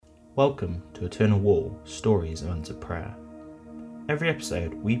Welcome to Eternal Wall, Stories of Answered Prayer. Every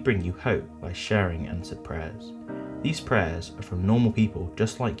episode we bring you hope by sharing answered prayers. These prayers are from normal people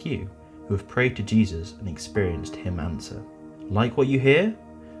just like you who have prayed to Jesus and experienced Him answer. Like what you hear?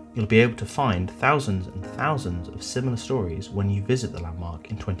 You'll be able to find thousands and thousands of similar stories when you visit the landmark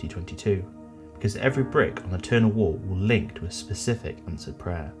in 2022, because every brick on Eternal Wall will link to a specific answered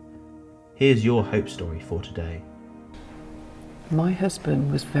prayer. Here's your hope story for today. My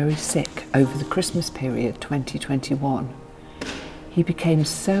husband was very sick over the Christmas period 2021. He became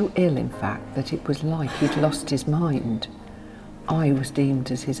so ill, in fact, that it was like he'd lost his mind. I was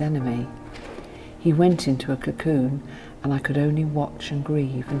deemed as his enemy. He went into a cocoon and I could only watch and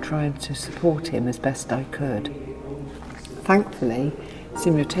grieve and try to support him as best I could. Thankfully,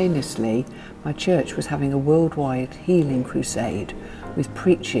 simultaneously, my church was having a worldwide healing crusade with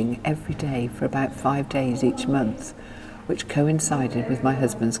preaching every day for about 5 days each month, which coincided with my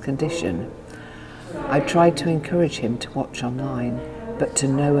husband's condition. I tried to encourage him to watch online, but to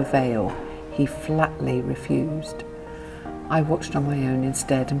no avail. He flatly refused. I watched on my own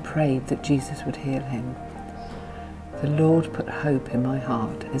instead and prayed that Jesus would heal him. The Lord put hope in my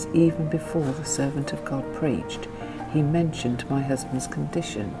heart as even before the servant of God preached, he mentioned my husband's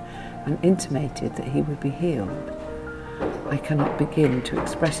condition and intimated that he would be healed. I cannot begin to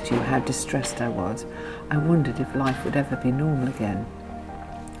express to you how distressed I was. I wondered if life would ever be normal again.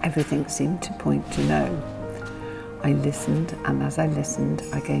 Everything seemed to point to no. I listened, and as I listened,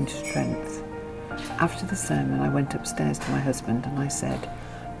 I gained strength. After the sermon, I went upstairs to my husband and I said,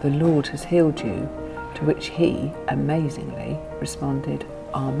 "The Lord has healed you," to which he, amazingly, responded,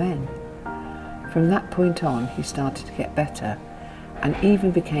 "Amen." From that point on, he started to get better and even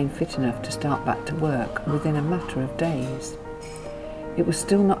became fit enough to start back to work within a matter of days. It was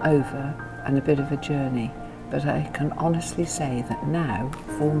still not over and a bit of a journey, but I can honestly say that now,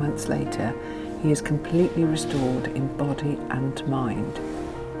 4 months later, he is completely restored in body and mind.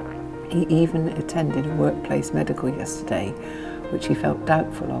 He even attended a workplace medical yesterday, which he felt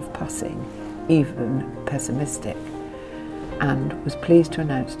doubtful of passing, even pessimistic, and was pleased to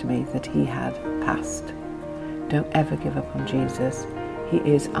announce to me that he had passed. Don't ever give up on Jesus. He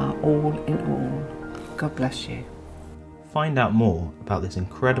is our all in all. God bless you. Find out more about this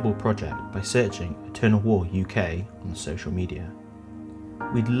incredible project by searching Eternal Wall UK on social media.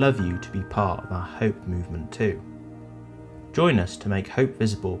 We'd love you to be part of our hope movement too. Join us to make hope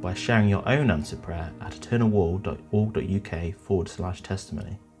visible by sharing your own answered prayer at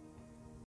eternalwall.org.uk/testimony.